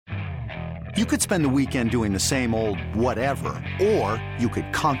You could spend the weekend doing the same old whatever, or you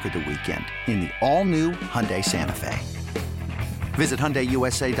could conquer the weekend in the all-new Hyundai Santa Fe. Visit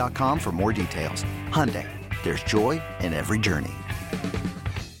HyundaiUSA.com for more details. Hyundai, there's joy in every journey.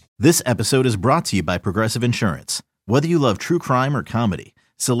 This episode is brought to you by Progressive Insurance. Whether you love true crime or comedy,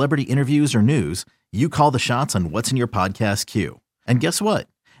 celebrity interviews or news, you call the shots on what's in your podcast queue. And guess what?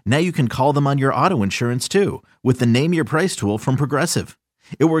 Now you can call them on your auto insurance too with the Name Your Price tool from Progressive.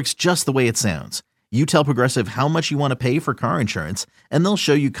 It works just the way it sounds. You tell Progressive how much you want to pay for car insurance, and they'll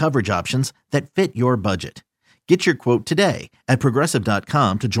show you coverage options that fit your budget. Get your quote today at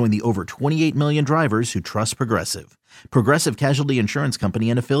Progressive.com to join the over 28 million drivers who trust Progressive. Progressive Casualty Insurance Company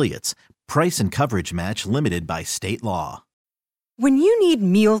and Affiliates. Price and coverage match limited by state law. When you need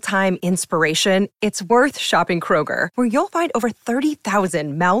mealtime inspiration, it's worth shopping Kroger, where you'll find over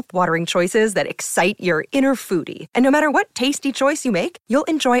 30,000 mouth-watering choices that excite your inner foodie. And no matter what tasty choice you make, you'll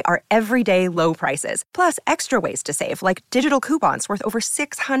enjoy our everyday low prices, plus extra ways to save, like digital coupons worth over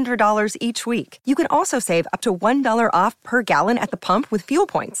 $600 each week. You can also save up to $1 off per gallon at the pump with fuel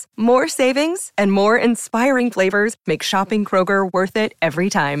points. More savings and more inspiring flavors make shopping Kroger worth it every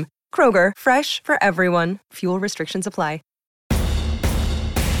time. Kroger, fresh for everyone. Fuel restrictions apply.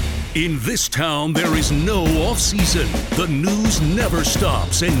 In this town, there is no off-season. The news never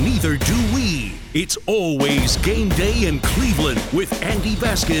stops, and neither do we. It's always game day in Cleveland with Andy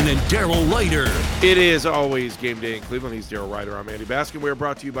Baskin and Daryl Ryder. It is always game day in Cleveland. He's Daryl Ryder. I'm Andy Baskin. We are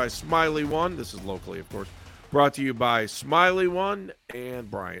brought to you by Smiley One. This is locally, of course. Brought to you by Smiley One and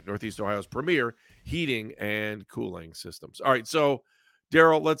Bryant, Northeast Ohio's premier heating and cooling systems. All right, so,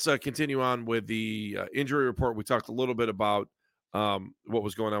 Daryl, let's continue on with the injury report. We talked a little bit about what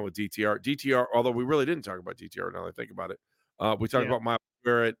was going on with DTR, although we really didn't talk about DTR now that I think about it. We talked about Miles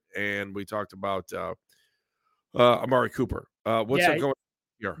Garrett, and we talked about Amari Cooper. What's going on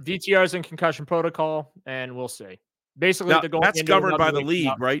here? DTR's in concussion protocol, and we'll see. Basically, now, they're going that's governed by the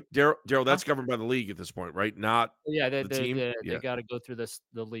league, right? Daryl, that's governed by the league at this point, right? Not the team. They got to go through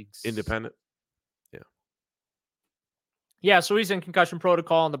the league's independent. Yeah, so he's in concussion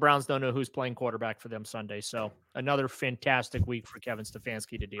protocol, and the Browns don't know who's playing quarterback for them Sunday. So another fantastic week for Kevin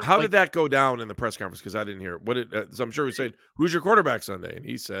Stefanski to deal with. How did that go down in the press conference? Because I didn't hear it. So I'm sure he said, "Who's your quarterback Sunday?" And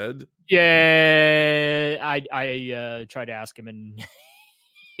he said, "Yeah." I tried to ask him, and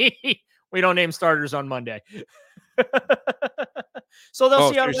we don't name starters on Monday. So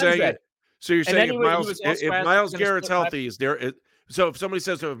they'll see on Wednesday. So you're saying if Miles Garrett's healthy, is there? So if somebody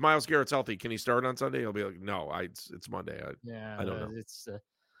says if Miles Garrett's healthy, can he start on Sunday? He'll be like, no, it's Monday. I don't know.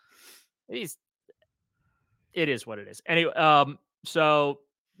 It is what it is. Anyway, so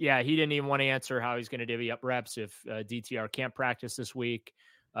yeah, he didn't even want to answer how he's going to divvy up reps if DTR can't practice this week.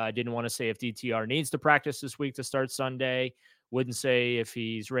 Didn't want to say if DTR needs to practice this week to start Sunday. Wouldn't say if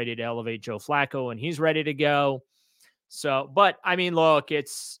he's ready to elevate Joe Flacco and he's ready to go. So, but I mean, look,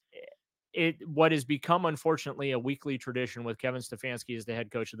 what has become, unfortunately, a weekly tradition with Kevin Stefanski as the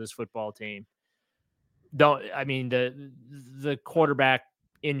head coach of this football team. The quarterback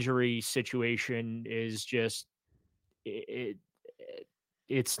injury situation is just it's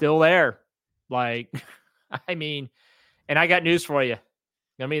still there. Like, I mean, and I got news for you.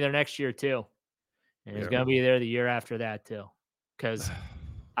 Gonna be there next year too, and it's gonna be there the year after that too, because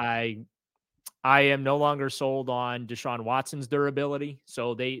I am no longer sold on Deshaun Watson's durability,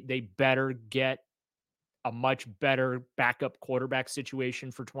 so they better get a much better backup quarterback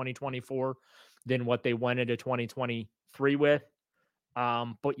situation for 2024 than what they went into 2023 with.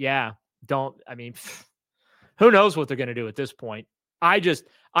 But yeah, who knows what they're going to do at this point? I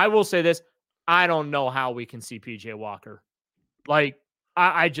will say this. I don't know how we can see PJ Walker. Like,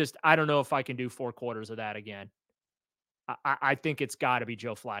 I don't know if I can do 4 quarters of that again. I think it's got to be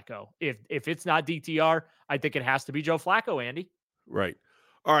Joe Flacco. If it's not DTR, I think it has to be Joe Flacco, Andy. Right.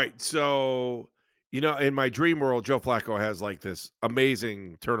 All right. So, in my dream world, Joe Flacco has like this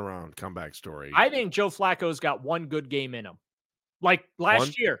amazing turnaround comeback story. I think Joe Flacco's got one good game in him. Like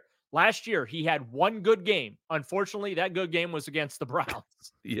last year, he had one good game. Unfortunately, that good game was against the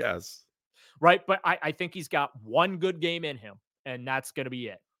Browns. Yes. Right. But I think he's got one good game in him, and that's going to be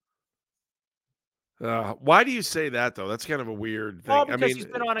it. Why do you say that, though? That's kind of a weird thing. Well, because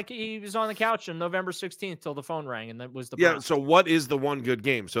he was on the couch on November 16th till the phone rang, and that was the Browns. So what is the one good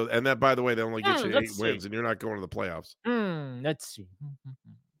game? So, and that, by the way, that only gets you 8 wins, and you're not going to the playoffs. Let's see.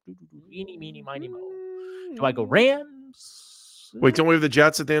 Eeny, meeny, miny, mo. Do I go Rams? Wait, don't we have the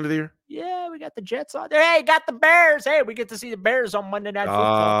Jets at the end of the year? Yeah, we got the Jets on there. Hey, got the Bears. Hey, we get to see the Bears on Monday Night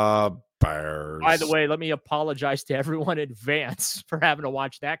Football. Bears. By the way, let me apologize to everyone in advance for having to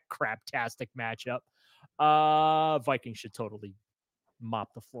watch that craptastic matchup. Vikings should totally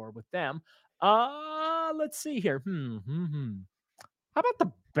mop the floor with them. Let's see here. How about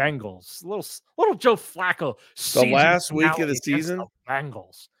the Bengals? Little Joe Flacco. The last week finale of the against season? The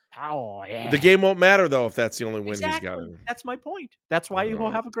Bengals. Oh, yeah. The game won't matter, though, if that's the only win he's got. Exactly. That's my point. That's why he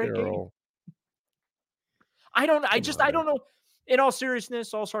will have a great game. Daryl. I don't know. In all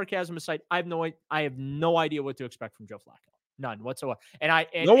seriousness, all sarcasm aside, I have no idea what to expect from Joe Flacco. None whatsoever.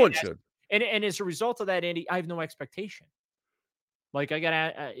 No one should. And as a result of that, Andy, I have no expectation. Like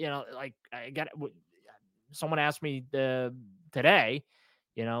someone asked me today,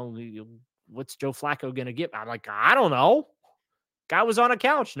 what's Joe Flacco going to get? I'm like, I don't know. Guy was on a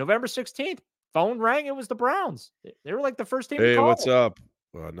couch November 16th. Phone rang. It was the Browns. They were like the first team to call. Hey, what's up?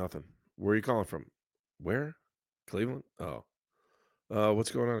 Nothing. Where are you calling from? Where? Cleveland? Oh. What's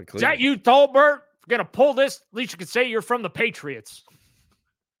going on in Cleveland? Is that you, Tolbert? If you're going to pull this, at least you could say you're from the Patriots.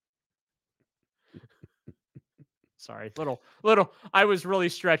 Sorry, little. I was really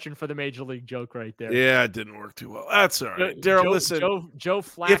stretching for the major league joke right there. Yeah, it didn't work too well. That's all right. Daryl, listen. Joe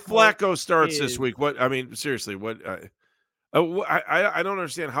Flacco. If Flacco starts this week, seriously, what? I don't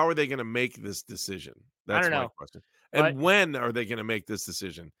understand. How are they going to make this decision? That's my question. And when are they going to make this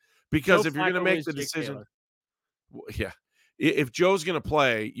decision? Because if you're going to make the decision, yeah, if Joe's going to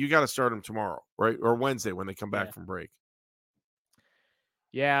play, you got to start him tomorrow, right? Or Wednesday when they come back from break.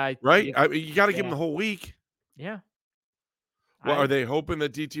 Yeah. Right? You got to give him the whole week. Yeah. Well, are they hoping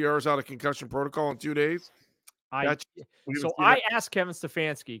that DTR is out of concussion protocol in 2 days? I asked Kevin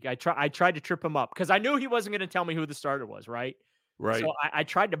Stefanski. I tried to trip him up because I knew he wasn't going to tell me who the starter was, right? Right. So I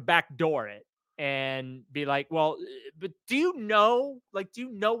tried to backdoor it and be like, well, but do you know what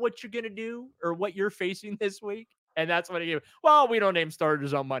you're going to do or what you're facing this week? And that's what he gave. Well, we don't name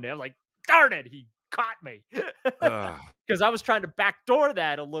starters on Monday. I'm like, darn it, he caught me. Because I was trying to backdoor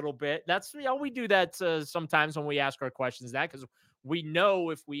that a little bit. That's, we do that sometimes when we ask our questions because we know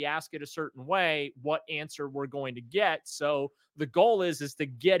if we ask it a certain way, what answer we're going to get. So the goal is to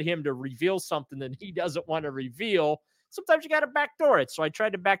get him to reveal something that he doesn't want to reveal. Sometimes you got to backdoor it. So I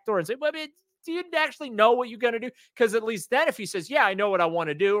tried to backdoor and say, well, do you actually know what you're going to do? Because at least then if he says, yeah, I know what I want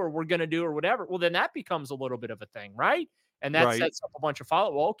to do or we're going to do or whatever, well, then that becomes a little bit of a thing, right? And that sets up a bunch of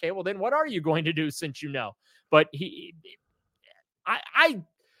follow. Well, okay, well, then what are you going to do since you know? But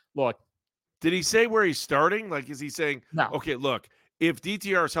look. Did he say where he's starting? Like, is he saying, no. Okay, look, if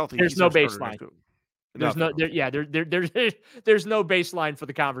DTR is healthy, there's no baseline. There's no baseline for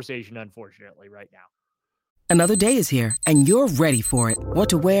the conversation, unfortunately, right now. Another day is here, and you're ready for it. What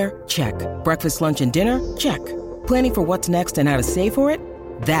to wear? Check. Breakfast, lunch, and dinner? Check. Planning for what's next and how to save for it?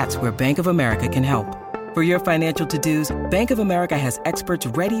 That's where Bank of America can help. For your financial to-dos, Bank of America has experts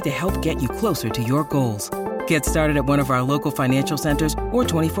ready to help get you closer to your goals. Get started at one of our local financial centers or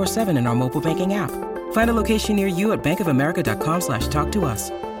 24/7 in our mobile banking app. Find a location near you at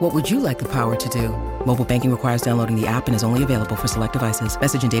bankofamerica.com/talktous. What would you like the power to do? Mobile banking requires downloading the app and is only available for select devices.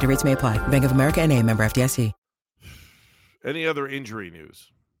 Message and data rates may apply. Bank of America NA, member FDIC. Any other injury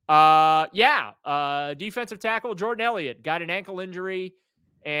news? Defensive tackle Jordan Elliott got an ankle injury,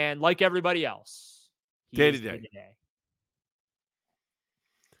 and like everybody else, day to day.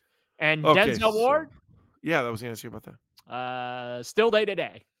 And Denzel Ward? Yeah, that was going to ask you about that. Still day to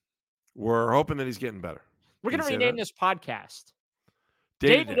day. We're hoping that he's getting better. We're going to rename this podcast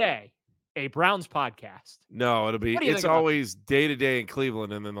Day to Day, a Browns podcast. No, it's always day to day in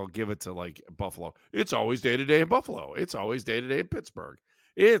Cleveland, and then they'll give it to like Buffalo. It's always day to day in Buffalo. It's always day to day in Pittsburgh.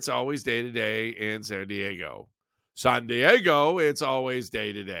 It's always day to day in San Diego. San Diego, it's always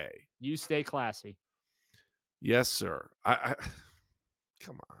day to day. You stay classy. Yes, sir. I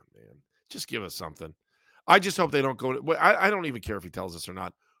come on, man. Just give us something. I just hope they don't go. I don't even care if he tells us or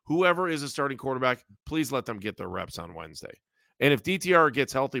not. Whoever is a starting quarterback, please let them get their reps on Wednesday. And if DTR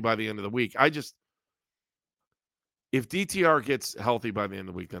gets healthy by the end of the week, if DTR gets healthy by the end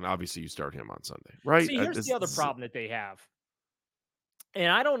of the week, then obviously you start him on Sunday, right? See, here's the other problem that they have.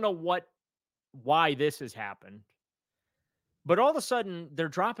 And I don't know why this has happened, but all of a sudden they're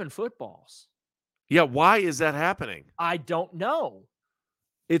dropping footballs. Yeah, why is that happening? I don't know.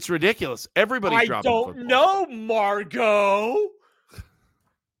 It's ridiculous. Everybody's dropping footballs. I don't know, Margot.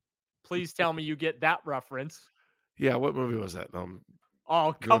 Please tell me you get that reference. Yeah, what movie was that?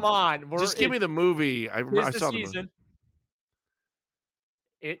 Oh, come on. Just give me the movie. I saw the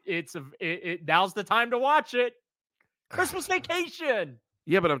movie. Now's the time to watch it. Christmas Vacation.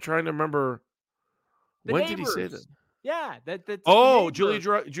 Yeah, but I'm trying to remember. When did he say that? Yeah, that's Julie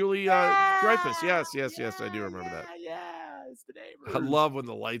Dreyfus. Yes, I do remember that. Yeah, it's the neighbor. I love when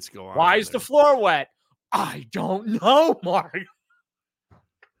the lights go on. Why is the floor wet? I don't know, Mark.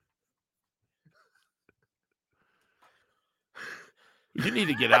 You need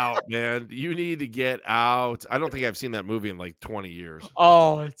to get out, man. You need to get out. I don't think I've seen that movie in like 20 years.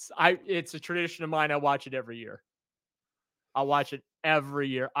 Oh, it's a tradition of mine. I watch it every year. I watch it every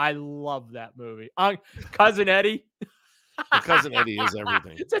year. I love that movie. Cousin Eddie. Well, Cousin Eddie is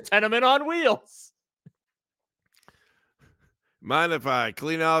everything. It's a tenement on wheels. Mind if I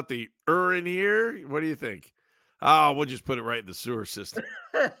clean out the in here? What do you think? Oh, we'll just put it right in the sewer system.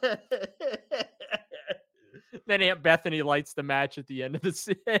 Then Aunt Bethany lights the match at the end of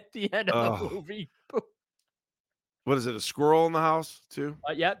the movie. What is it? A squirrel in the house too?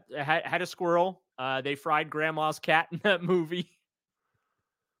 Yeah, had a squirrel. They fried Grandma's cat in that movie.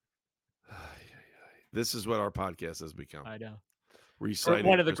 This is what our podcast has become. I know. Reciting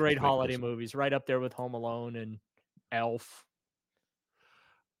One of the Christmas great holiday vacation. movies, right up there with Home Alone and Elf.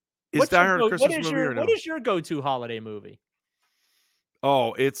 Is Die Hard a Christmas movie or no? What is your go-to holiday movie?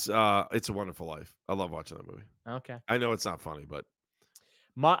 Oh, it's A Wonderful Life. I love watching that movie. Okay. I know it's not funny, but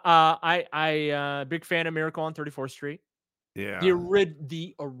I big fan of Miracle on 34th Street. yeah.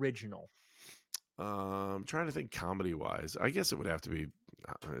 The original. I'm trying to think comedy wise. I guess it'd have to be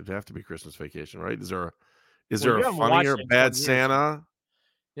Christmas Vacation, right? Is there a funnier Bad Santa?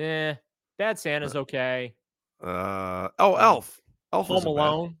 Yeah, Bad Santa's okay. Elf. Elf Home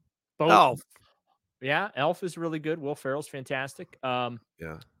Alone. Elf. Yeah, Elf is really good. Will Ferrell's fantastic.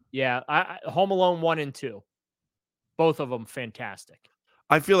 Yeah. Home Alone 1 and 2. Both of them fantastic.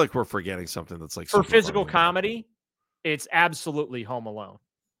 I feel like we're forgetting something that's like for physical comedy. It's absolutely Home Alone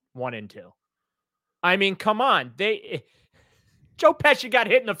 1 and 2. I mean, come on. Joe Pesci got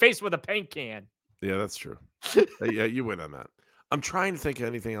hit in the face with a paint can. Yeah, that's true. Yeah, you win on that. I'm trying to think of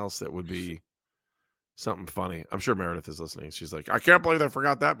anything else that would be something funny. I'm sure Meredith is listening. She's like, I can't believe I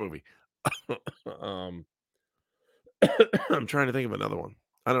forgot that movie. I'm trying to think of another one.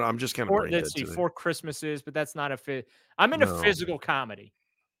 I don't know. I'm just kind of brain dead today. 4 Christmases, but that's not I'm into physical comedy.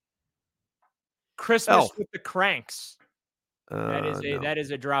 Christmas with the Cranks. That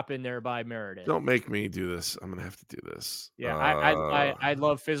is a drop in there by Meredith. Don't make me do this. I'm gonna have to do this. Yeah, I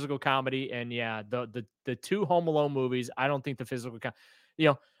love physical comedy, and yeah, the 2 Home Alone movies. I don't think the physical,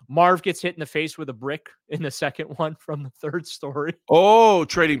 Marv gets hit in the face with a brick in the second one from the third story. Oh,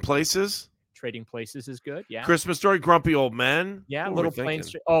 Trading Places. Trading Places is good. Yeah. Christmas Story, Grumpy Old Men. Yeah, Little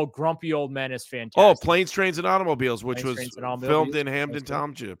Planes. Grumpy Old Men is fantastic. Oh, Planes, Trains, and Automobiles, which was filmed in Hamden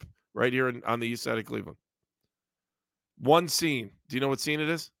Township, right here on the east side of Cleveland. One scene. Do you know what scene it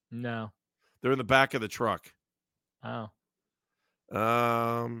is? No. They're in the back of the truck. Oh.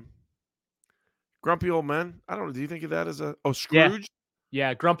 Grumpy Old Men. I don't know. Do you think of that as Scrooge?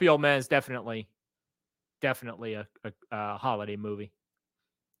 Yeah. Grumpy Old Men is definitely a holiday movie.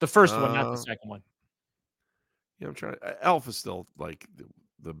 The first one, not the second one. Yeah, I'm trying. Elf is still like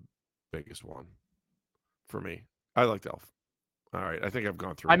the biggest one for me. I liked Elf. All right, I think I've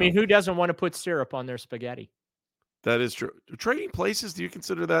gone through. I mean, who doesn't want to put syrup on their spaghetti? That is true. Trading Places, do you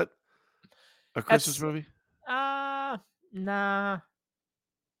consider that a Christmas movie? Nah.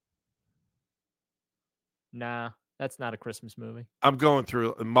 Nah, that's not a Christmas movie. I'm going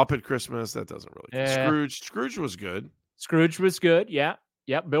through Muppet Christmas. That doesn't really. Yeah. Scrooge was good. Scrooge was good. Yeah.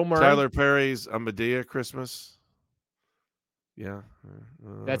 Yep. Bill Murray. Tyler Perry's A Medea Christmas. Yeah.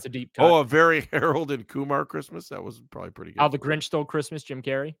 That's a deep cut. A very Harold and Kumar Christmas. That was probably pretty good. How the Grinch Stole Christmas, Jim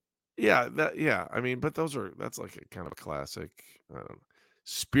Carrey. Yeah, I mean, but that's like a kind of a classic. I don't know.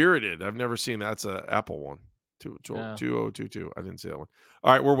 Spirited. I've never seen that. That's an Apple one. 2022. I didn't see that one.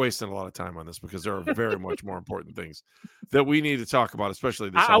 All right, we're wasting a lot of time on this because there are very much more important things that we need to talk about, especially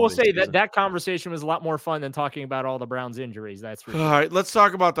this. I will say that conversation was a lot more fun than talking about all the Browns' injuries. That's for sure. All right, let's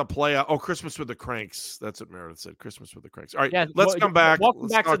talk about the playoff. Oh, Christmas with the Cranks. That's what Meredith said. Christmas with the Cranks. All right, let's come back. Welcome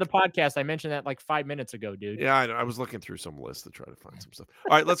back to the podcast. I mentioned that like 5 minutes ago, dude. Yeah, I know. I was looking through some lists to try to find some stuff.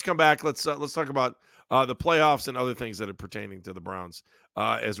 All right, let's come back. Let's talk about the playoffs and other things that are pertaining to the Browns.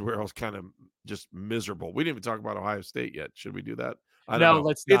 As we're all kind of just miserable. We didn't even talk about Ohio State yet. Should we do that? I don't know.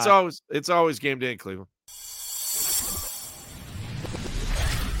 Let's not. It's always game day in Cleveland.